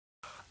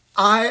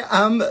I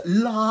am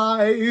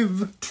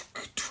live,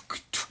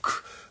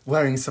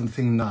 wearing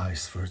something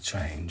nice for a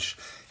change.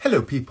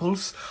 Hello,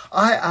 peoples.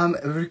 I am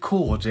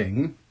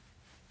recording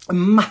a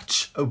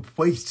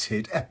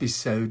much-awaited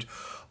episode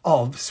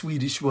of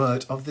Swedish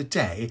Word of the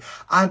Day.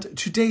 And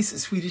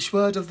today's Swedish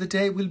Word of the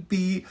Day will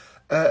be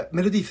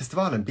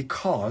MELODIFESTIVALEN,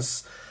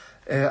 because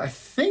I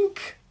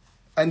think,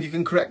 and you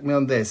can correct me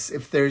on this,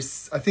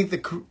 I think the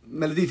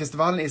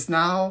MELODIFESTIVALEN is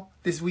now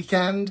this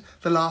weekend,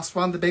 the last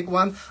one, the big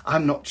one.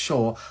 I'm not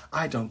sure.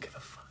 I don't give a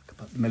fuck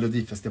about the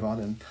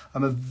MELODIFESTIVALEN.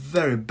 I'm a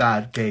very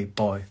bad gay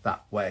boy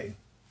that way.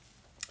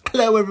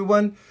 Hello,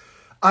 everyone.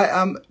 I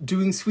am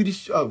doing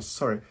Swedish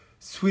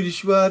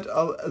Word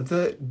of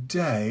the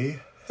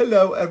Day.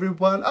 Hello,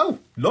 everyone. Oh,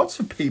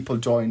 lots of people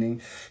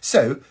joining.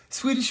 So,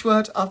 Swedish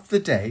Word of the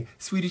Day.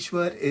 Swedish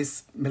word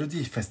is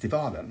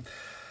MELODIFESTIVALEN.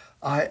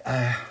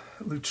 I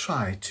will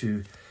try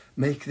to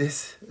make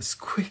this as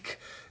quick,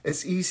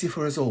 as easy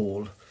for us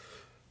all.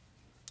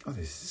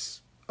 I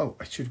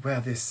should wear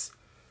this.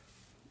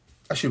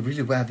 I should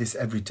really wear this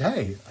every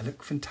day. I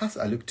look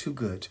fantastic. I look too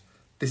good.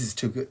 This is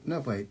too good. No,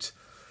 wait.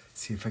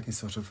 See if I can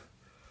sort of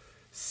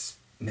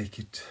make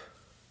it.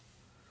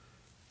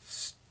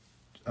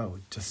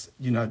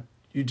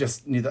 You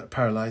just need that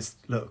paralyzed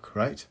look,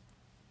 right?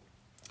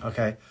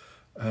 Okay.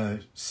 Hey,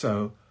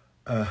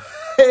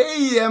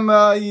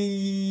 Emma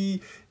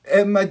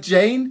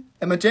Jane?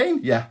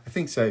 Yeah, I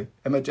think so.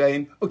 Emma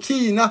Jane. Och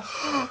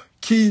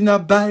Kina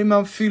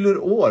Bergman fyller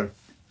år.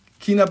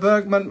 Kina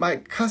Bergman, my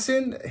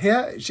cousin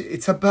here,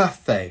 it's her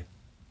birthday.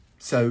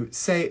 So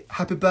say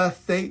happy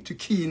birthday to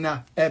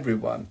Kina,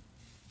 everyone.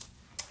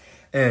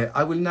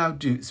 I will now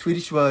do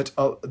Swedish Word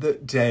of the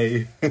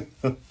Day.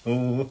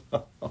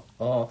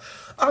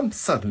 I'm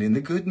suddenly in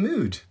the good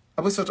mood.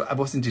 I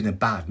wasn't in a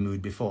bad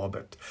mood before,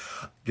 but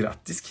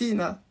grattis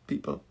Kina,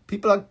 people.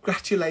 People are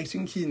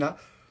gratulating Kina.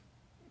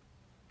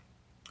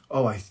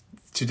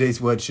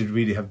 Today's word should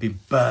really have been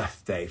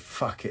birthday.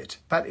 Fuck it.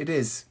 But it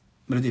is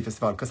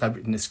MELODIFESTIVAL because I've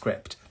written a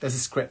script. There's a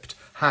script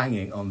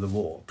hanging on the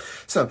wall.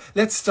 So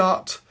let's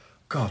start.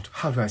 God,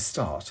 how do I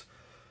start?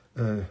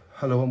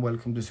 Hello and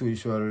welcome to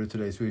Swedish Word of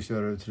Today. Swedish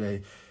Word of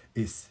Today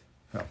is...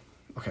 Oh,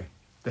 okay,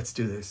 let's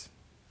do this.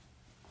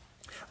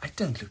 I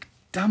don't look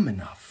dumb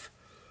enough.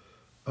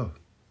 Oh.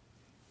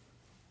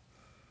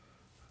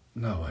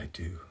 No, I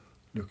do.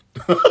 Look.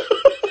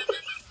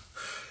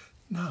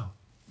 No.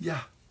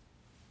 Yeah.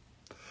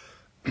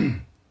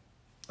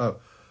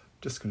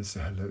 Just going to say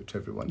hello to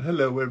everyone.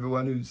 Hello,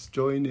 everyone who's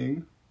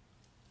joining.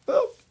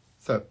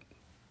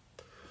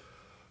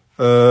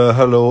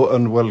 Hello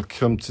and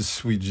welcome to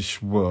Swedish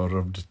Word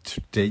of the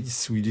Today.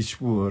 Swedish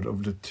Word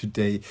of the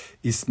Today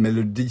is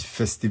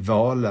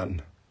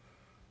MELODIFESTIVALEN.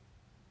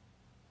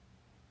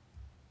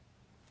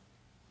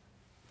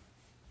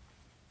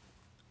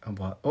 And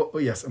what? Oh,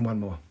 yes, and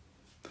one more.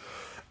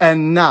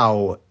 And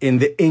now in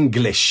the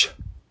English.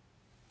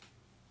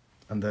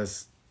 And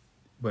there's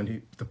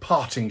the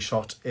parting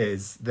shot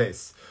is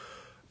this.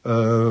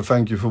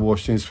 Thank you for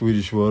watching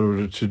Swedish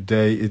Word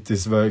today. It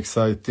is very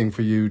exciting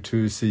for you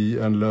to see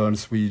and learn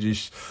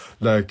Swedish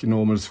like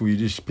normal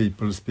Swedish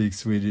people speak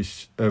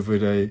Swedish every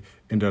day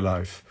in their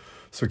life.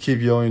 So keep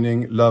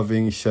joining,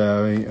 loving,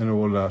 sharing and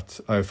all that.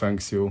 I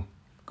thanks you.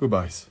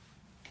 Goodbyes.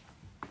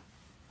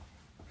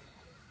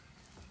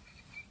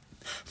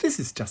 This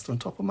is just on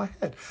top of my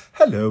head.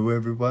 Hello,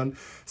 everyone.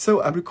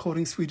 So I'm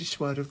recording Swedish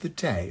Word of the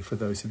Day for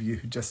those of you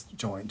who just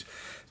joined.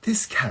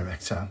 This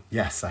character,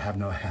 yes, I have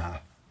no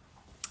hair.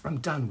 I'm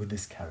done with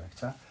this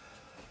character.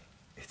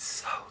 It's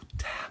so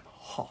damn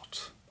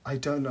hot. I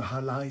don't know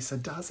how Liza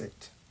does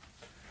it.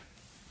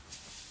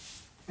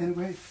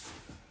 Anyway,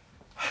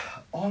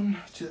 on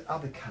to the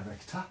other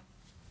character,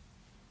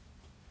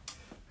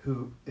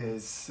 who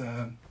is...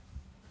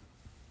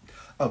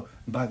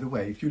 by the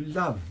way, if you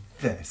love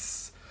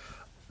this,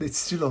 it's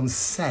still on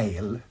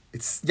sale.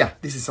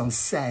 This is on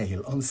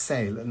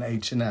sale in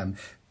H&M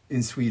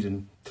in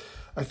Sweden.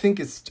 I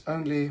think it's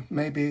only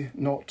maybe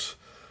not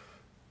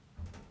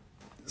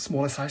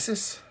smaller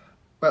sizes.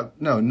 Well,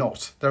 no,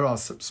 not. There are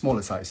some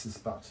smaller sizes,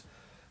 but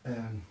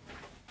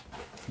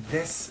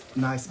this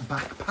nice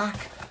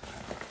backpack,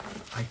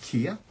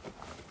 IKEA,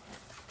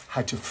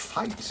 had to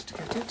fight to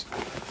get it.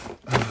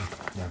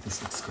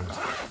 This looks good.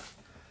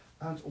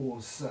 And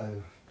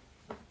also,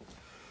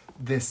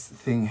 this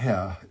thing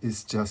here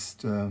is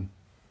just some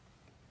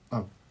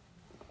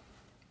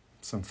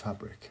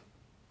fabric.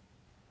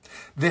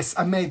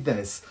 I made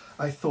this.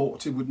 I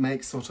thought it would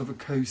make sort of a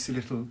cozy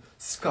little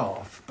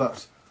scarf,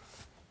 but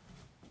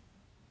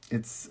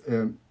it's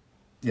too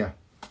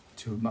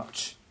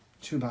much,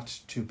 too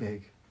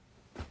big.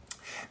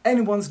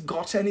 Anyone's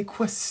got any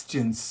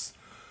questions?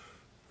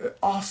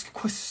 Ask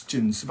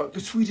questions about the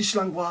Swedish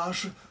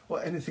language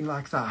or anything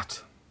like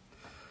that.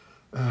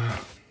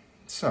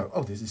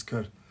 This is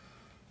good.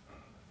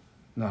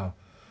 Now,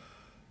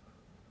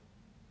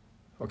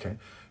 okay,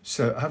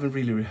 so I haven't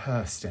really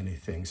rehearsed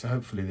anything, so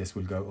hopefully this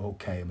will go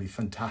okay and be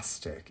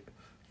fantastic.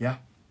 Yeah?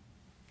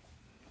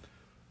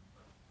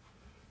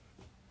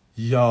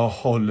 Jag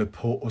håller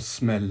på att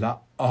smälla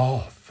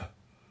av.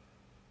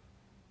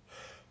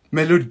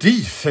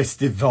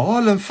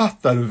 Melodifestivalen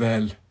fattar du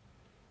väl?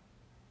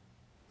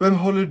 Vem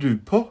håller du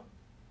på?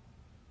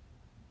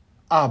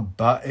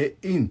 ABBA är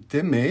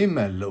inte med i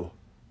Mello.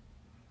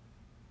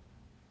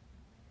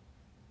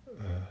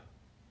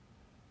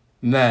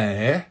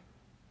 Nej.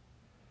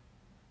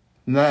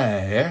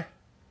 Nej.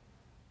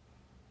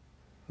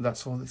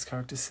 That's all this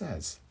character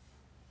says.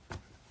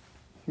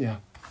 Yeah.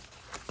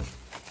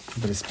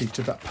 Better speak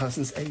to that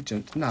person's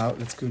agent. Now,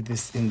 let's do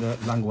this in the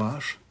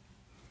language.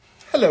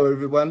 Hello,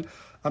 everyone.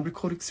 I'm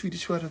recording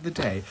Swedish word of the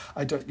day.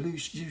 I don't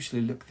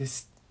usually look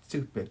this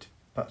stupid,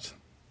 but...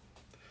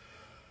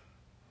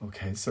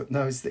 Okay, so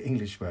now it's the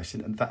English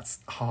version, and that's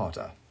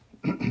harder.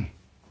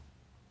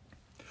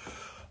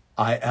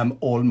 I am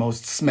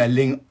almost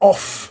smelling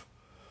off.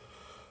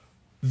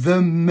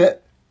 The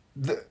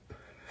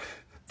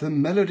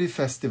Melody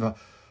Festival...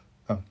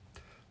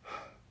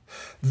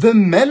 The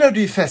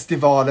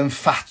Melodifestivalen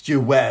fat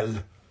you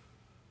well.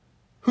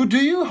 Who do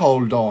you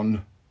hold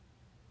on?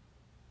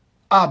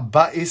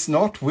 ABBA is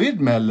not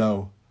with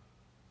Mello.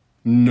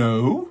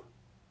 No.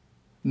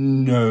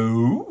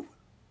 No.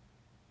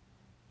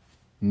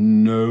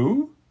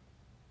 No.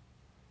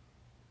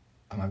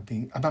 Am I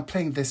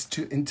playing this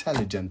too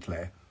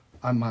intelligently?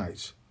 I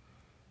might.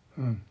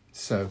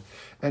 So,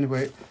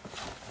 anyway,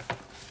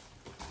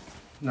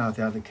 now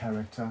the other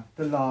character,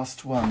 the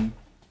last one,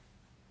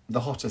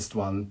 the hottest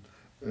one,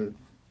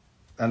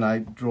 and I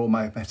draw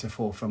my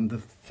metaphor from the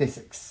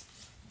physics.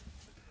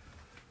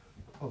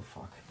 Oh,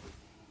 fuck.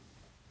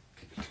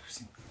 Keep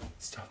losing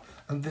stuff.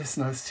 And this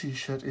nice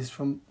t-shirt is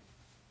from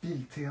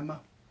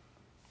Biltema.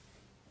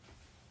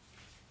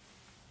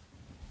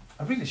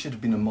 I really should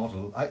have been a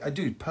model. I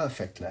do it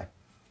perfectly.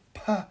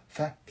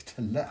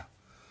 Perfectly.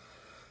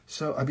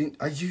 So, I mean,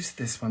 I used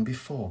this one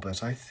before,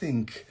 but I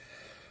think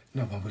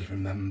no one will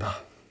remember.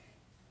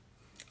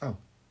 Oh.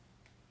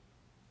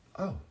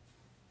 Oh.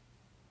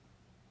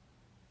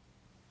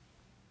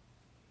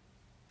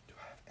 Do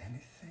I have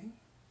anything?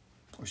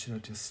 Or should I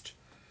just...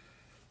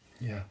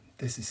 Yeah,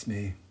 this is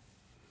me.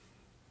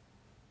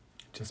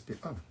 Just be...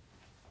 Oh.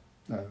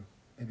 No,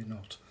 maybe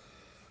not.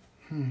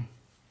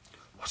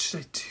 What should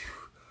I do?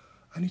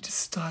 I need to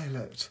style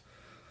it.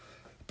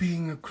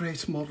 Being a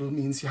great model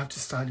means you have to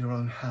style your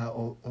own hair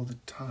all the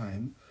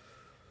time.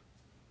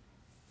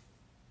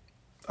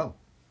 Oh.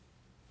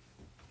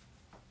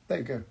 There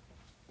you go.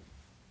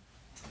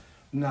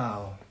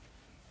 Now,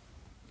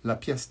 la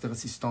pièce de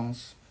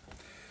résistance.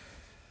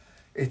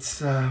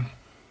 It's a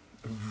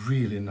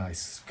really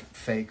nice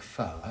fake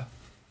fur.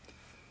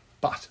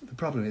 But the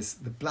problem is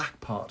the black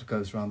part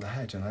goes around the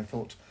head, and I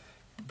thought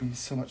it would be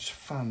so much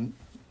fun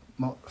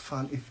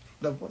if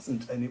there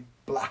wasn't any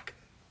black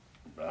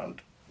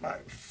around my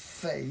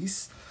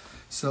face.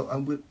 So I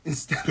will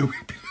instead be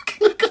looking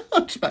like a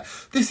hunchback.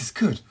 This is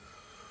good.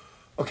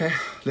 Okay,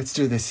 let's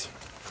do this,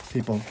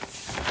 people.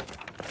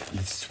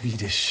 It's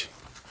Swedish.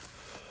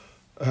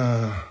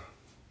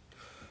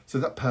 So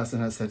that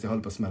person has said, jag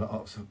håller på att smälla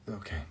av. So,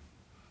 okay.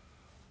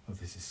 Oh,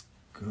 this is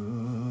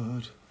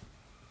good.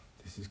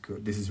 This is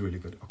good. This is really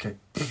good. Okay.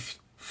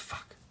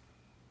 Fuck.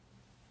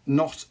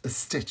 Not a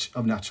stitch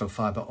of natural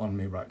fibre on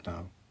me right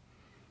now.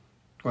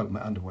 Well,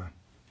 my underwear.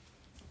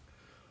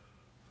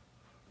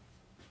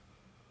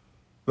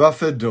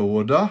 Varför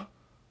då?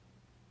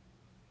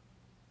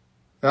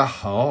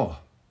 Jaha.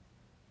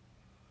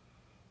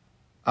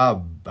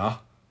 ABBA.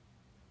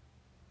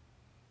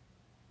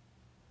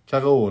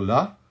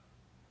 Carola.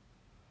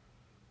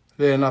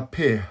 Lena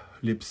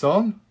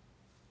Philipsson.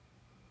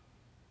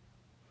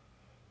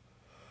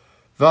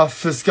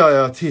 Varför ska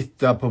jag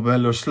titta på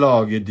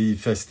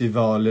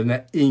MELODIFestivalen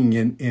när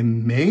ingen är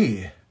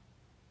med?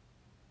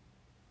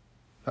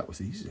 That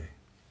was easy.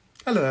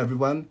 Hello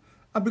everyone.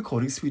 I'm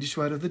recording Swedish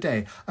word of the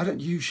day. I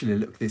don't usually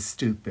look this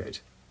stupid.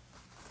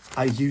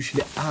 I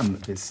usually am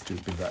this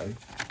stupid though.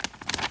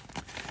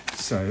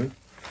 So,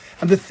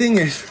 and the thing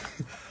is,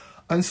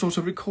 I'm sort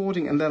of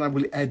recording and then I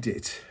will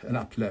edit and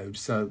upload.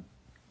 So,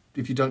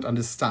 if you don't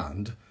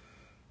understand,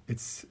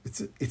 it's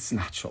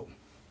natural.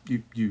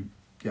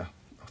 Yeah.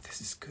 Oh,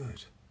 this is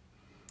good.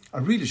 I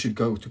really should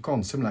go to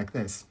Consum like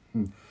this.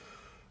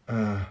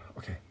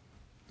 Okay,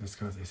 let's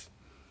go with this.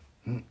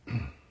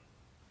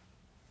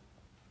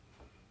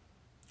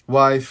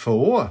 Why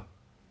for?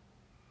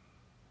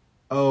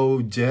 Oh,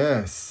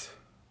 yes.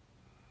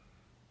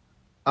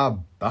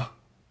 ABBA.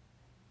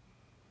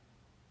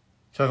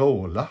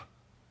 Carola.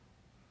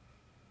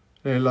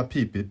 Lena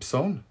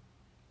Philipsson.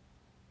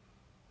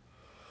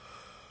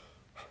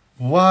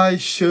 Why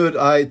should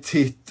I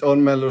tit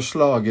on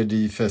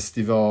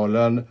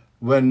MELODIFestivalen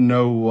when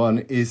no one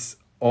is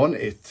on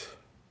it?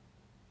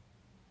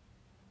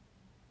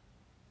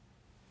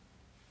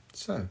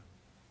 So,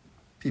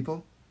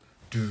 people,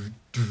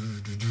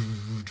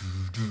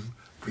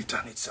 we've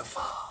done it so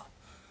far.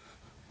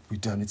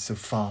 We've done it so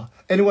far.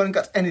 Anyone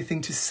got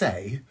anything to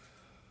say?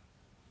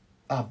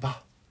 ABBA.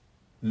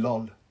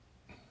 Lol.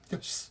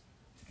 Yes.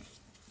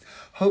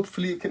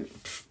 Hopefully you can...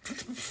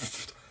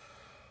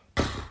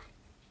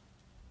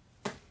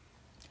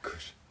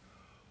 Good.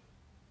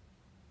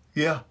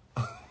 Yeah.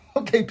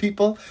 Okay,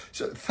 people,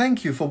 so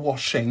thank you for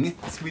watching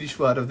Swedish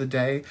word of the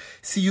day.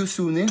 See you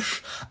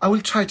soonish. I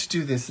will try to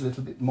do this a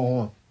little bit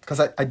more, because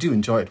I do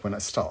enjoy it when I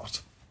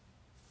start.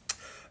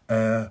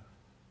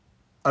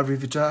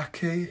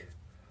 Arrivederci.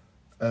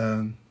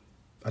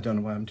 I don't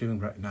know what I'm doing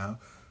right now.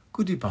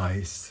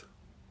 Goodbyes.